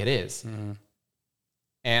tell it like it is. Mm-hmm.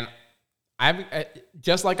 And I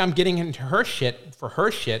just like I'm getting into her shit for her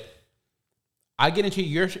shit, I get into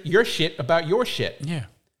your shit about your shit. Yeah,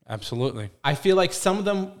 absolutely. I feel like some of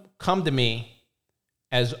them come to me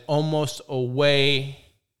as almost a way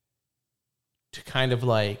to kind of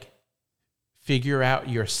like figure out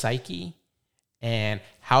your psyche and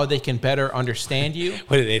how they can better understand you.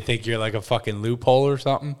 What, do they think you're like a fucking loophole or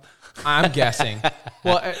something? I'm guessing.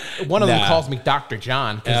 Well, one of them calls me Dr.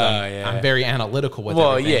 John because I'm very analytical with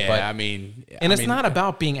everything. Well, yeah, but, I mean... it's not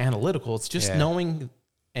about being analytical. It's just knowing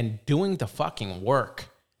and doing the fucking work.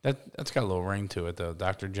 That's got a little ring to it, though.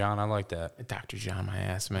 Dr. John, I like that. Dr. John, my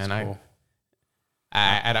ass, man. Cool.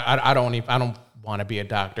 I don't want to be a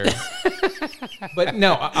doctor. But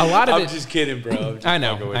no, a lot of I'm just kidding, bro. I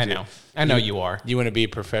know you are. You want to be a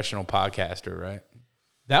professional podcaster, right?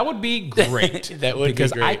 That would be great. That would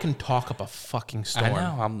because be great. I can talk up a fucking storm. I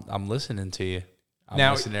know. I'm listening to you. I'm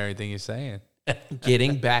listening to everything you're saying.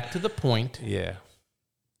 Getting back to the point. Yeah.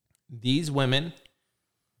 These women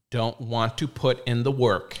don't want to put in the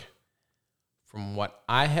work. From what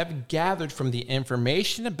I have gathered from the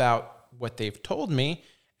information about what they've told me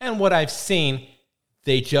and what I've seen,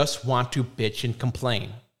 they just want to bitch and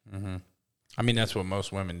complain. Mm-hmm. I mean, that's what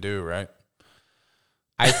most women do, right?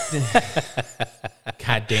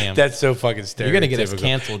 God damn. That's so fucking stereotypical. You're going to get us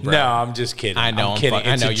canceled, bro. No, I'm just kidding. I know. I'm kidding.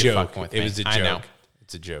 I know it's a you're joke. fucking with It me. was a joke. I know.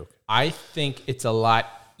 It's a joke. I think it's a lot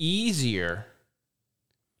easier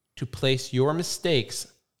to place your mistakes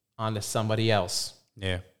onto somebody else.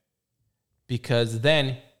 Yeah. Because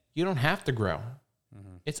then you don't have to grow.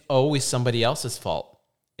 Mm-hmm. It's always somebody else's fault.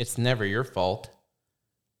 It's never your fault.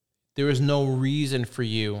 There is no reason for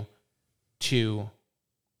you to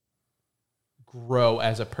grow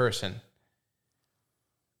as a person.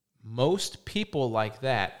 Most people like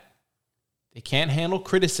that, they can't handle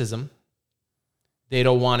criticism. They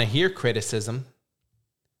don't want to hear criticism.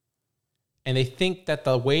 And they think that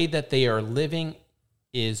the way that they are living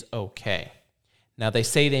is okay. Now, they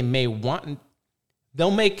say they may want,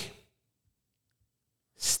 they'll make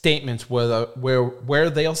statements where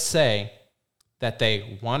they'll say that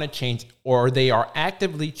they want to change, or they are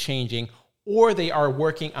actively changing, or they are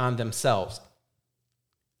working on themselves.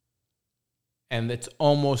 And it's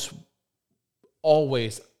almost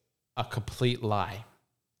always a complete lie.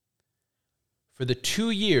 For the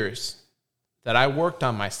 2 years that I worked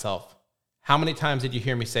on myself, how many times did you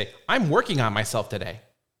hear me say, I'm working on myself today?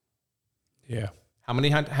 Yeah. How many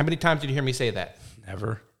times did you hear me say that?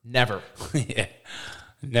 Never. Yeah.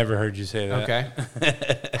 Never heard you say that.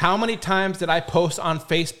 Okay. How many times did I post on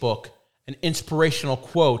Facebook an inspirational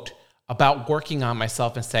quote about working on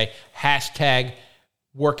myself and say, hashtag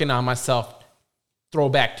working on myself,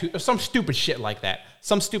 throwback to, or some stupid shit like that.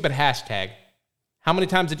 Some stupid hashtag. How many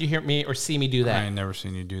times did you hear me or see me do that? I ain't never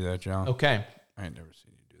seen you do that, John. Okay. I ain't never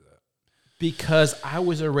seen you do that. Because I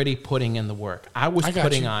was already putting in the work. I was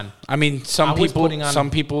putting on. I mean, some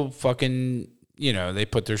people fucking, they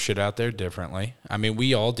put their shit out there differently. I mean,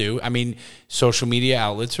 we all do. I mean, social media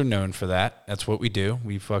outlets are known for that. That's what we do.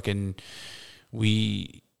 We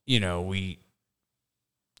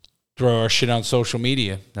throw our shit on social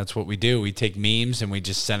media. That's what we do. We take memes and we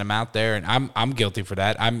just send them out there. And I'm guilty for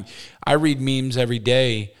that. I read memes every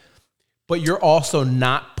day. But you're also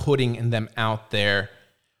not putting them out there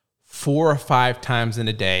 4 or 5 times in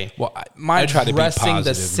a day. Well, mine try to be positive, addressing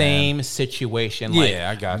the same situation. Yeah,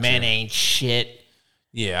 I got you. Men ain't shit.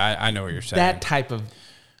 Yeah, I know what you're saying. That type of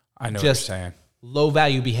I know what you're saying. Low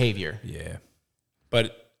value behavior. Yeah.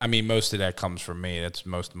 But I mean, most of that comes from me. That's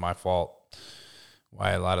most of my fault.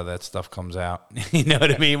 Why a lot of that stuff comes out. You know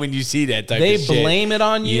what I mean? When you see that type of shit. They blame it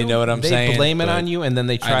on you. You know what I'm saying? They blame it on you, and then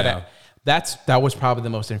they try to. That was probably the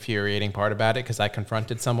most infuriating part about it, because I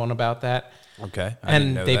confronted someone about that. Okay.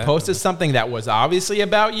 And they posted something that was obviously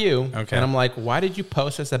about you. Okay. And I'm like, why did you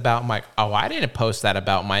post this about Mike? Oh, I didn't post that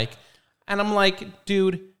about Mike. And I'm like,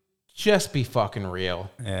 dude, just be fucking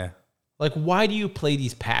real. Yeah. Like, why do you play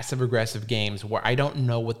these passive-aggressive games where I don't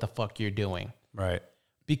know what the fuck you're doing? Right.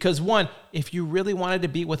 Because, one, if you really wanted to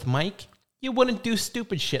be with Mike, you wouldn't do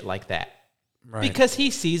stupid shit like that. Right. Because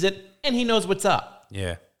he sees it and he knows what's up.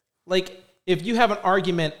 Yeah. Like, if you have an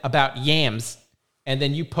argument about yams and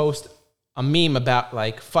then you post a meme about,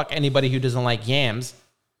 like, fuck anybody who doesn't like yams,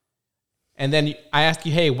 and then I ask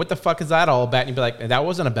you, hey, what the fuck is that all about? And you'd be like, that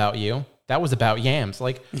wasn't about you. That was about yams.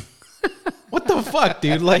 Like, what the fuck,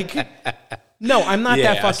 dude? Like, no, I'm not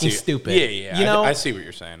that fucking stupid. Yeah. You know, I see what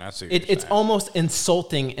you're saying. It's almost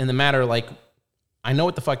insulting in the matter, like, I know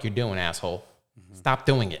what the fuck you're doing, asshole. Mm-hmm. Stop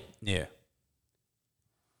doing it. Yeah.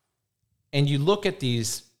 And you look at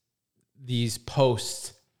these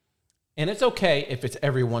posts, and it's okay if it's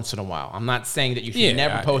every once in a while. I'm not saying that you should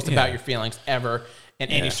never post about your feelings ever in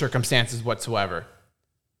any circumstances whatsoever.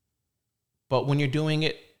 But when you're doing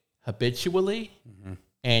it habitually,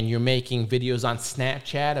 and you're making videos on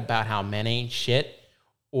Snapchat about how men ain't shit,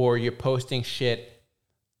 or you're posting shit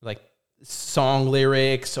like song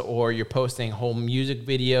lyrics, or you're posting whole music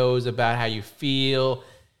videos about how you feel,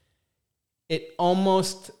 it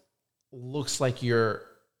almost looks like you're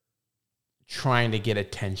trying to get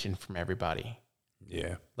attention from everybody.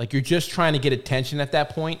 Yeah. Like, you're just trying to get attention at that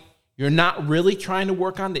point. You're not really trying to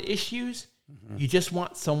work on the issues. Mm-hmm. You just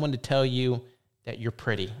want someone to tell you that you're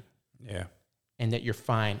pretty. Yeah. And that you're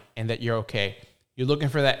fine and that you're okay. You're looking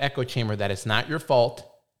for that echo chamber that it's not your fault.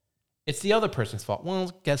 It's the other person's fault.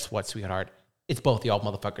 Well, guess what, sweetheart? It's both y'all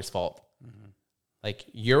motherfuckers' fault. Mm-hmm. Like,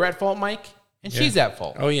 you're at fault, Mike, and she's at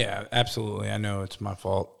fault. Oh, yeah, absolutely. I know it's my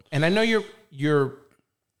fault. And I know you're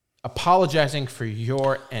apologizing for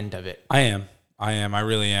your end of it. I am. I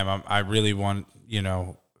really am. I really want,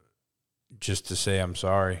 just to say I'm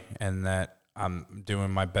sorry and that I'm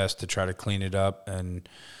doing my best to try to clean it up and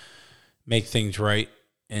make things right.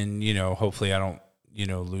 And, hopefully I don't,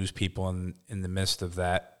 lose people in the midst of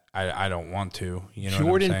that. I don't want to,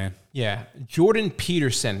 what I'm saying? Yeah. Jordan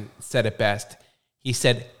Peterson said it best. He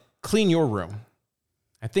said, clean your room.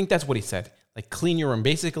 I think that's what he said. Like, clean your room.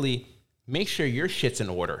 Basically, make sure your shit's in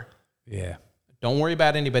order. Yeah. Don't worry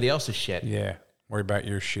about anybody else's shit. Yeah. Worry about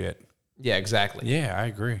your shit. Yeah, exactly. Yeah, I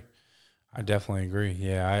agree. I definitely agree.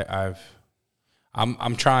 Yeah,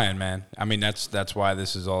 I'm trying, man. I mean, that's why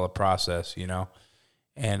this is all a process,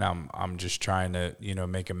 And I'm just trying to,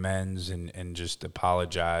 make amends and just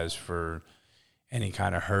apologize for any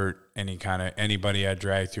kind of hurt, anybody I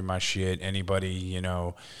drag through my shit, anybody,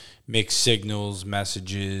 mixed signals,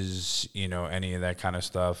 messages, any of that kind of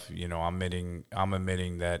stuff. I'm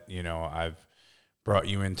admitting that, I've brought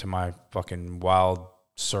you into my fucking wild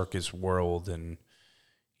circus world and,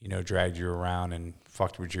 dragged you around and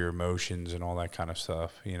fucked with your emotions and all that kind of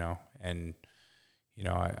stuff, and,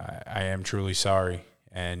 I am truly sorry.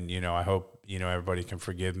 And, I hope, everybody can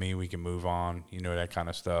forgive me. We can move on, that kind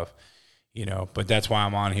of stuff, but that's why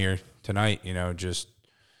I'm on here tonight, just,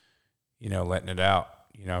 letting it out,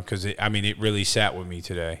 because it really sat with me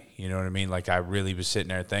today. You know what I mean? Like, I really was sitting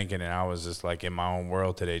there thinking, and I was just like in my own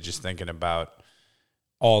world today, just thinking about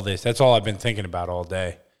all this. That's all I've been thinking about all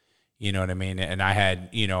day. You know what I mean? And I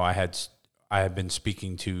had been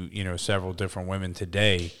speaking to, several different women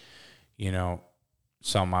today,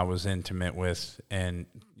 some I was intimate with and,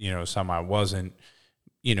 some I wasn't,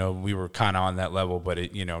 we were kind of on that level, but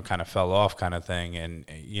it, kind of fell off kind of thing. And,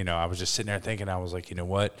 I was just sitting there thinking, I was like, you know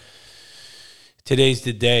what? Today's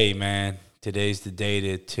the day, man. Today's the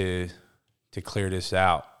day to clear this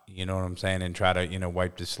out. You know what I'm saying? And try to,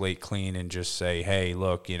 wipe the slate clean and just say, hey,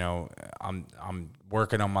 look, I'm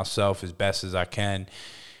working on myself as best as I can.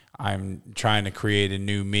 I'm trying to create a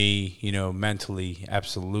new me, mentally,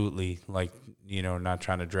 absolutely, like, not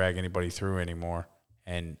trying to drag anybody through anymore.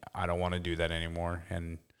 And I don't want to do that anymore.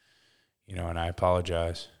 And, and I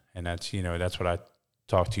apologize. And that's, that's what I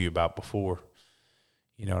talked to you about before.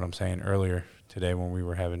 You know what I'm saying? Earlier today when we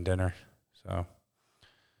were having dinner. So,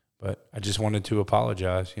 but I just wanted to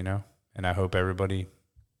apologize, and I hope everybody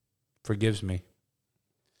forgives me.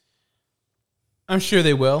 I'm sure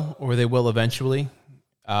they will, or they will eventually.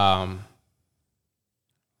 For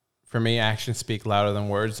me, actions speak louder than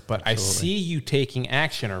words, but absolutely. I see you taking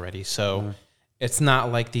action already. So it's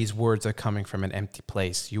not like these words are coming from an empty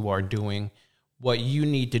place. You are doing what you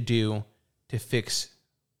need to do to fix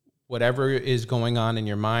whatever is going on in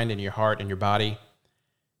your mind and your heart and your body.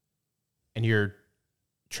 And you're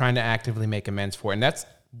trying to actively make amends for it. And that's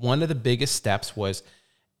one of the biggest steps, was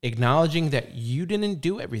acknowledging that you didn't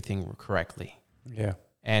do everything correctly. Yeah.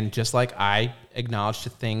 And just like I acknowledged the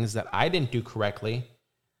things that I didn't do correctly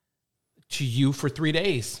to you for 3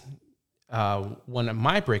 days when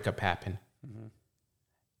my breakup happened. Mm-hmm.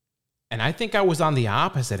 And I think I was on the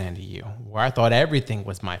opposite end of you, where I thought everything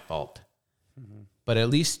was my fault. Mm-hmm. But at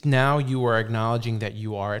least now you are acknowledging that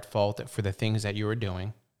you are at fault for the things that you were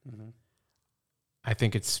doing. Mm-hmm. I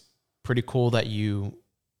think it's pretty cool that you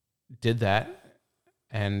did that.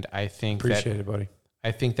 And I think appreciate it, buddy.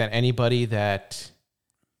 I think that anybody that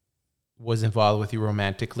was involved with you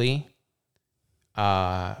romantically,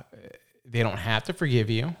 they don't have to forgive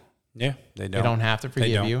you. Yeah, they don't. They don't have to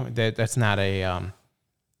forgive you. That's not a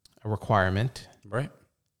requirement. Right.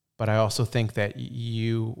 But I also think that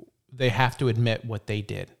they have to admit what they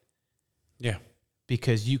did. Yeah.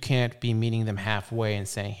 Because you can't be meeting them halfway and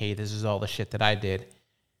saying, hey, this is all the shit that I did,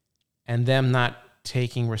 and them not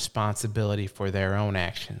taking responsibility for their own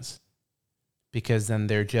actions. Because then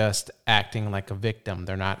they're just acting like a victim.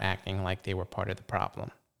 They're not acting like they were part of the problem.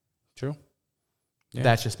 True. Yeah.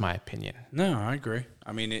 That's just my opinion. No, I agree.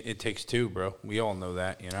 I mean, it takes two, bro. We all know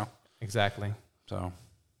that, Exactly. So.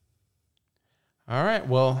 All right.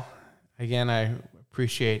 Well, again, I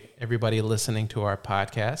appreciate everybody listening to our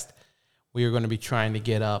podcast. We are going to be trying to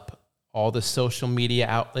get up all the social media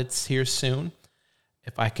outlets here soon.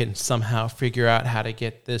 If I can somehow figure out how to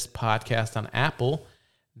get this podcast on Apple,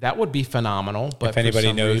 that would be phenomenal. But if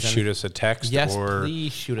anybody knows, shoot us a text. Yes, or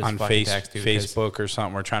please shoot us on text, Facebook or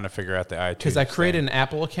something. We're trying to figure out the iTunes. Because I created an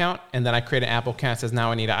Apple account, and then I created an Apple account that says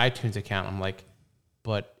now I need an iTunes account. I'm like,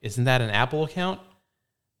 but isn't that an Apple account?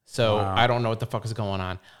 So I don't know what the fuck is going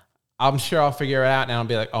on. I'm sure I'll figure it out and I'll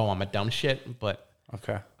be like, oh, I'm a dumb shit. But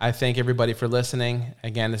okay. I thank everybody for listening.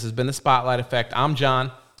 Again, this has been the Spotlight Effect. I'm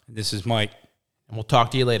John. This is Mike. And we'll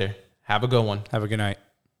talk to you later. Have a good one. Have a good night.